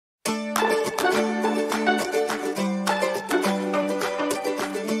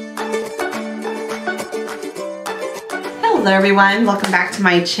Hello everyone, welcome back to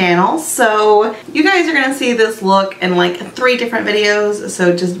my channel. So you guys are gonna see this look in like 3 different videos,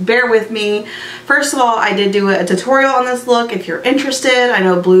 so just bear with me. First of all, I did do a tutorial on this look if you're interested. I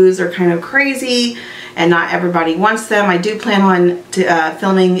know blues are kind of crazy and not everybody wants them. I do plan on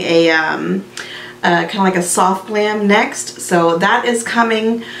filming a kind of like a soft glam next, so that is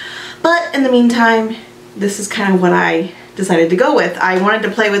coming. But in the meantime, this is kind of what I decided to go with. I wanted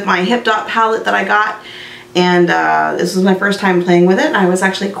to play with my Hip Dot palette that I got, and this was my first time playing with it, and I was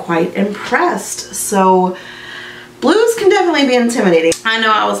actually quite impressed. So blues can definitely be intimidating. I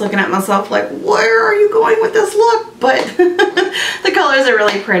know I was looking at myself like, where are you going with this look? But the colors are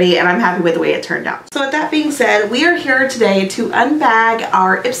really pretty and I'm happy with the way it turned out. So with that being said, we are here today to unbag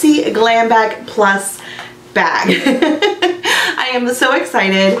our Ipsy Glam Bag Plus bag. I am so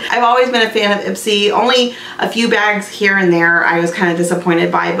excited. I've always been a fan of Ipsy. Only a few bags here and there I was kind of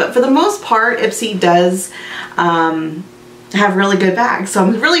disappointed by, but for the most part Ipsy does have really good bags. So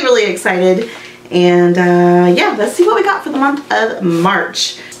I'm really excited. And yeah, let's see what we got for the month of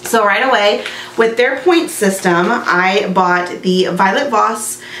March. So right away, with their point system, I bought the Violet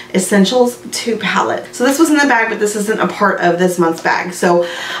Voss Essentials 2 palette. So this was in the bag, but this isn't a part of this month's bag. So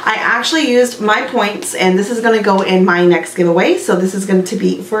I actually used my points, and this is going to go in my next giveaway. So this is going to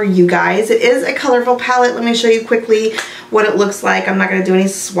be for you guys. It is a colorful palette. Let me show you quickly what it looks like. I'm not going to do any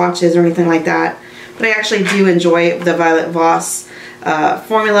swatches or anything like that, but I actually do enjoy the Violet Voss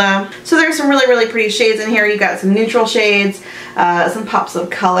formula. So there's some really pretty shades in here. You got some neutral shades, some pops of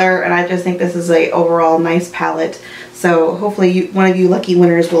color, and I just think this is a overall nice palette. So hopefully one of you lucky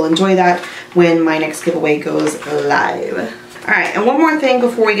winners will enjoy that when my next giveaway goes live. Alright, and one more thing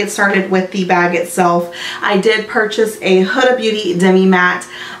before we get started with the bag itself. I did purchase a Huda Beauty Demi Matte.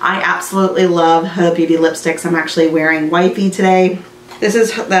 I absolutely love Huda Beauty lipsticks. I'm actually wearing Wifey today. This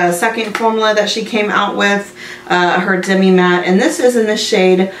is the second formula that she came out with, her Demi Matte, and this is in the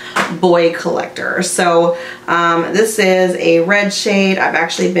shade Boy Collector. So this is a red shade. I've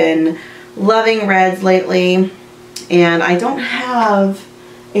actually been loving reds lately, and I don't have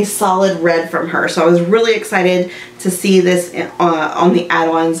a solid red from her. So I was really excited to see this on the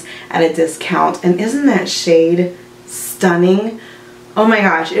add-ons at a discount. And isn't that shade stunning? Oh my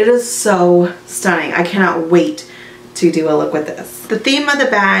gosh, it is so stunning. I cannot wait to do a look with this. The theme of the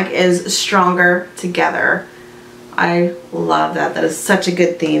bag is Stronger Together. I love that. That is such a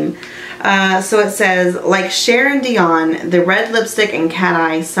good theme. So it says, like Cher and Dion, the red lipstick and cat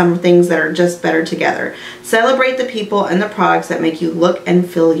eye, some things that are just better together. Celebrate the people and the products that make you look and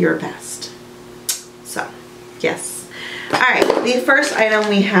feel your best. So, yes. Alright, the first item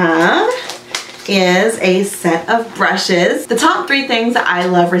we have is a set of brushes. The top 3 things that I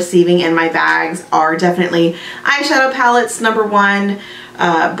love receiving in my bags are definitely eyeshadow palettes,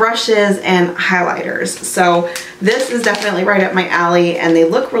 #1, brushes, and highlighters. So this is definitely right up my alley, and they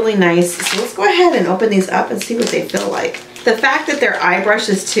look really nice. So let's go ahead and open these up and see what they feel like. The fact that they're eye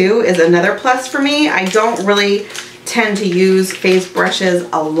brushes too is another plus for me. I don't really tend to use face brushes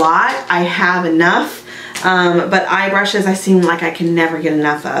a lot. I have enough, but eye brushes I seem like I can never get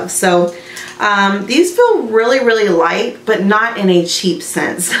enough of. So these feel really light, but not in a cheap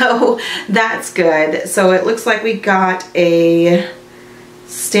sense, so that's good. So it looks like we got a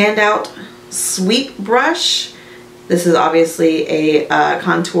standout sweep brush. This is obviously a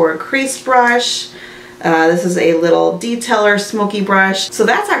contour crease brush. This is a little detailer smoky brush. So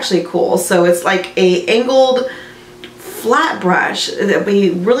that's actually cool. So it's like a angled flat brush. It'll be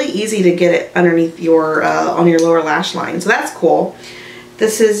really easy to get it underneath your on your lower lash line. So that's cool.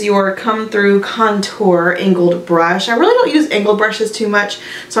 This is your come through contour angled brush. I really don't use angled brushes too much,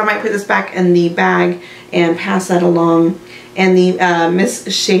 so I might put this back in the bag and pass that along. And the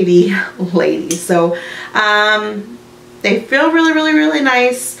Miss Shady Lady. So they feel really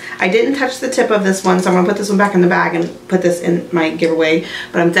nice. I didn't touch the tip of this one, so I'm going to put this one back in the bag and put this in my giveaway,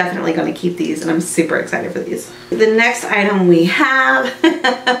 but I'm definitely going to keep these, and I'm super excited for these. The next item we have,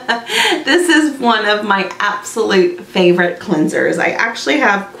 this is one of my absolute favorite cleansers. I actually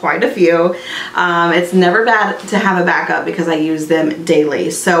have quite a few. It's never bad to have a backup because I use them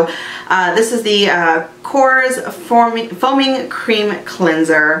daily. So this is the Kors Foaming Cream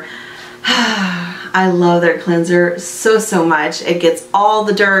Cleanser. I love their cleanser so much. It gets all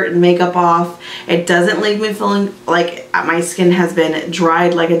the dirt and makeup off. It doesn't leave me feeling like my skin has been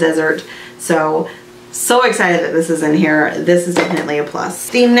dried like a desert. So excited that this is in here. This is definitely a plus.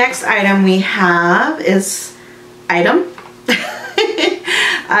 The next item we have is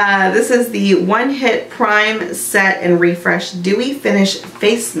this is the One Hit Prime Set and Refresh Dewy Finish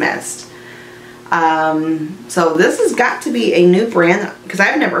Face Mist. So this has got to be a new brand because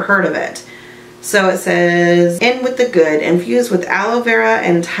I've never heard of it. So it says, in with the good, infused with aloe vera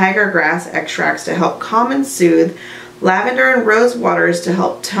and tiger grass extracts to help calm and soothe, lavender and rose waters to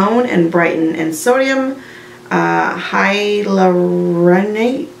help tone and brighten, and sodium hyaluronate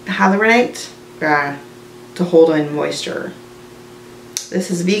to hold in moisture. This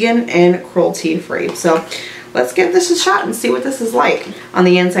is vegan and cruelty free. So let's give this a shot and see what this is like. On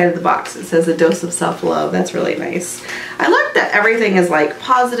the inside of the box it says a dose of self-love. That's really nice. I like that everything is like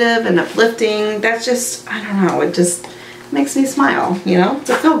positive and uplifting. That's just, I don't know, it just makes me smile, you know? It's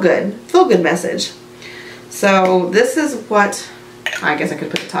a feel good message. So this is what, I guess I could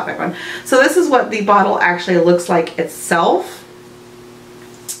put the top back on. So this is what the bottle actually looks like itself.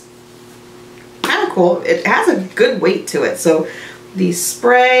 Kind of cool. It has a good weight to it. So the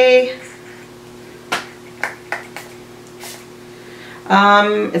spray,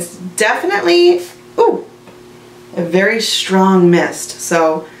 it's definitely, ooh, a very strong mist.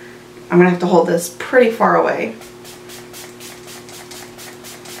 So I'm gonna have to hold this pretty far away.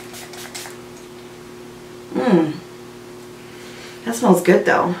 That smells good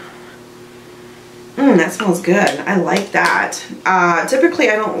though. That smells good. I like that. Typically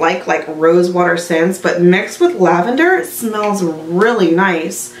I don't like rose water scents, but mixed with lavender, it smells really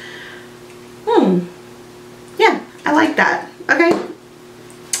nice. Yeah, I like that. Okay.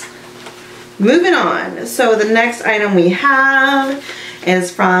 Moving on. So the next item we have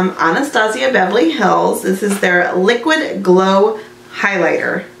is from Anastasia Beverly Hills. This is their Liquid Glow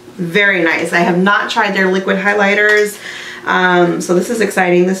Highlighter. Very nice. I have not tried their liquid highlighters. So this is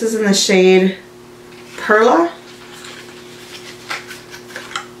exciting. This is in the shade Perla.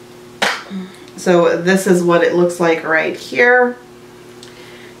 So this is what it looks like right here.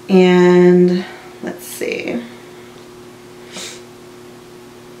 And let's see.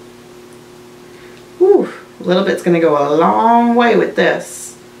 Whew, a little bit's gonna go a long way with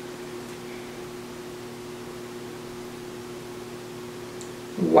this.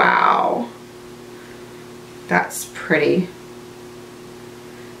 Wow. That's pretty.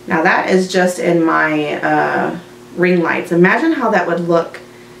 Now that is just in my ring lights. Imagine how that would look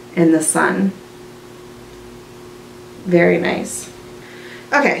in the sun. Very nice.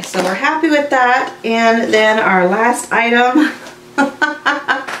 Okay, so we're happy with that. And then our last item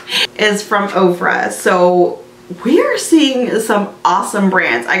is from Ofra. So we are seeing some awesome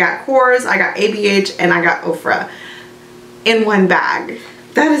brands. I got Kors, I got ABH, and I got Ofra in one bag.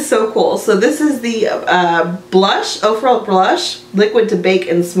 That is so cool. So this is the blush, Ofra blush, liquid to bake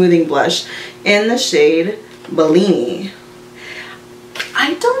and smoothing blush in the shade Bellini.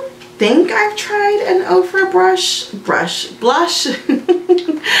 I don't think I've tried an Ofra blush.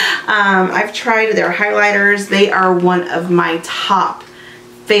 I've tried their highlighters. They are one of my top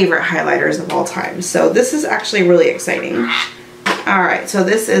favorite highlighters of all time. So this is actually really exciting. All right, so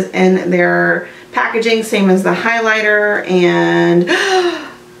this is in their packaging, same as the highlighter, and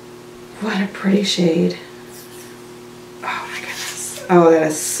what a pretty shade. Oh my goodness. Oh, that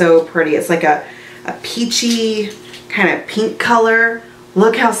is so pretty. It's like a peachy kind of pink color.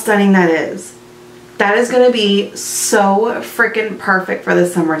 Look how stunning that is. That is going to be so freaking perfect for the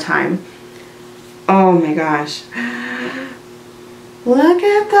summertime. Oh my gosh. Look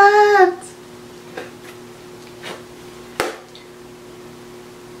at that.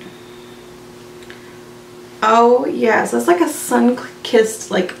 Oh yes, it's like a sun-kissed,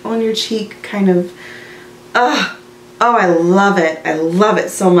 like on your cheek kind of. Oh, I love it. I love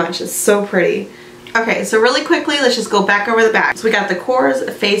it so much. It's so pretty. Okay, so really quickly, let's just go back over the bag. So we got the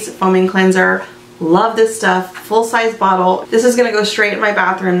Kors Face Foaming Cleanser. Love this stuff. Full-size bottle. This is going to go straight in my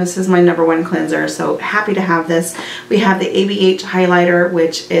bathroom. This is my #1 cleanser, so happy to have this. We have the ABH highlighter,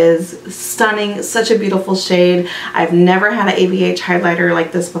 which is stunning. Such a beautiful shade. I've never had an ABH highlighter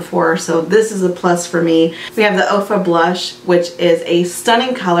like this before, so this is a plus for me. We have the Ofra blush, which is a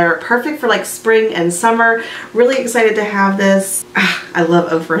stunning color. Perfect for like spring and summer. Really excited to have this. I love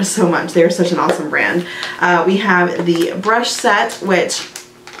Ofra so much. They are such an awesome brand. We have the brush set, which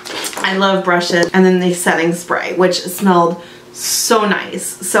I love brushes, and then the setting spray, which smelled so nice.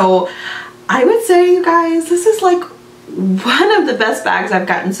 So I would say, you guys, this is like one of the best bags I've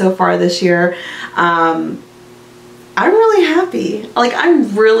gotten so far this year. I'm really happy. Like,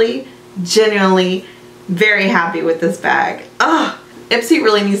 I'm really genuinely very happy with this bag. Ipsy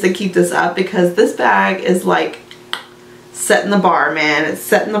really needs to keep this up, because this bag is like setting the bar, man. It's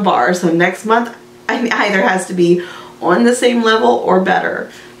setting the bar. So next month I either has to be on the same level or better.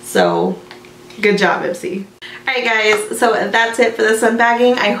 So good job, Ipsy. Alright guys, so that's it for this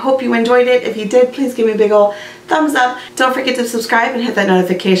unbagging. I hope you enjoyed it. If you did, please give me a big ol' thumbs up. Don't forget to subscribe and hit that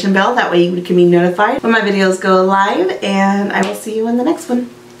notification bell. That way you can be notified when my videos go live, and I will see you in the next one.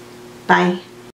 Bye.